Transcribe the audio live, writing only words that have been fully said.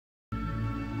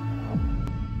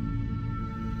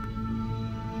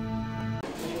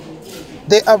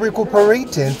They are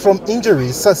recuperating from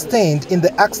injuries sustained in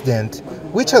the accident,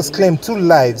 which has claimed 2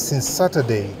 lives since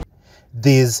Saturday.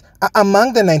 These are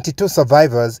among the 92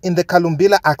 survivors in the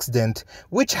Kalumbila accident,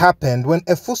 which happened when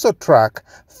a Fuso truck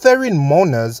ferrying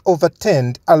mourners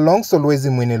overturned along Solwezi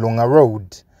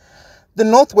Road. The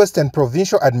Northwestern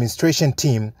Provincial Administration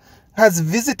team has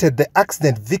visited the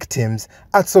accident victims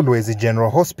at Solwezi General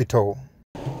Hospital.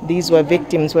 These were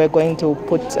victims who were going to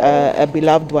put a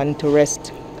beloved one to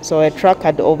rest. So a truck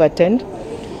had overturned,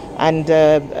 and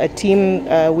a team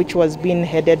which was being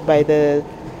headed by the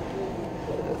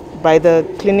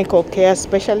clinical care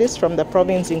specialists from the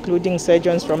province, including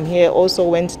surgeons from here, also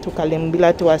went to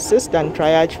Kalumbila to assist and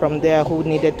triage from there who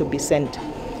needed to be sent.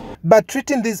 But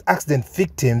treating these accident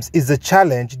victims is a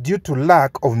challenge due to lack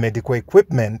of medical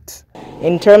equipment.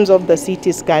 In terms of the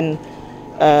CT scan,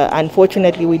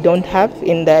 unfortunately we don't have.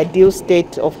 In the ideal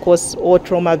state, of course, all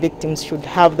trauma victims should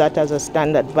have that as a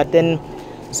standard. But then,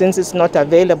 since it's not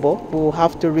available, we'll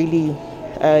have to really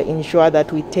ensure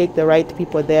that we take the right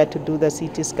people there to do the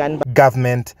CT scan.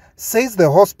 Government says the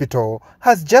hospital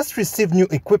has just received new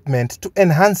equipment to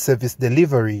enhance service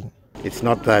delivery. It's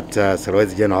not that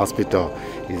Solwezi General Hospital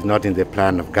is not in the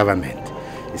plan of government.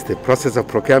 It's the process of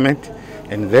procurement,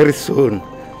 and very soon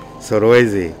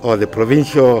Solwezi, or the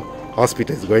provincial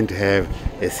hospital, is going to have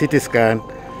a CT scan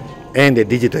and a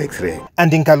digital X-ray.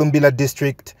 And in Kalumbila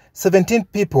district, 17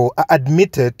 people are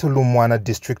admitted to Lumwana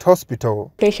District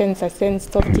Hospital. Patients sustained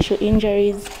soft tissue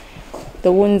injuries.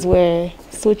 The wounds were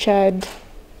sutured,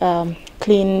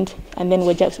 cleaned, and then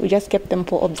we just kept them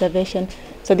for observation.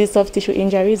 So these soft tissue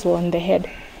injuries were on the head,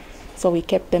 so we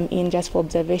kept them in just for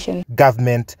observation.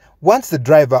 Government wants the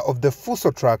driver of the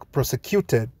Fuso truck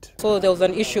prosecuted. So there was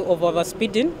an issue of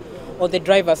overspeeding on the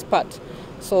driver's part.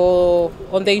 So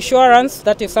on the insurance,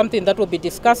 that is something that will be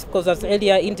discussed, because as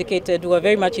earlier indicated, we are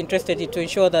very much interested in to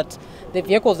ensure that the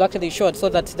vehicle is actually insured, so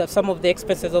that some of the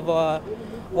expenses of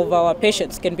our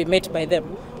patients can be met by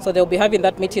them. So they'll be having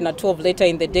that meeting at 12 later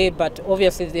in the day, but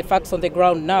obviously the facts on the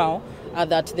ground now are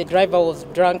that the driver was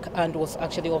drunk and was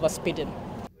actually overspeeding.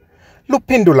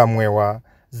 Lupindula Mwewa,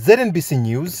 ZNBC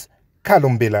News,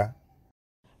 Kalumbila.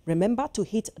 Remember to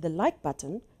hit the like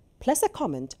button, place a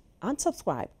comment and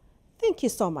subscribe. Thank you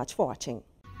so much for watching.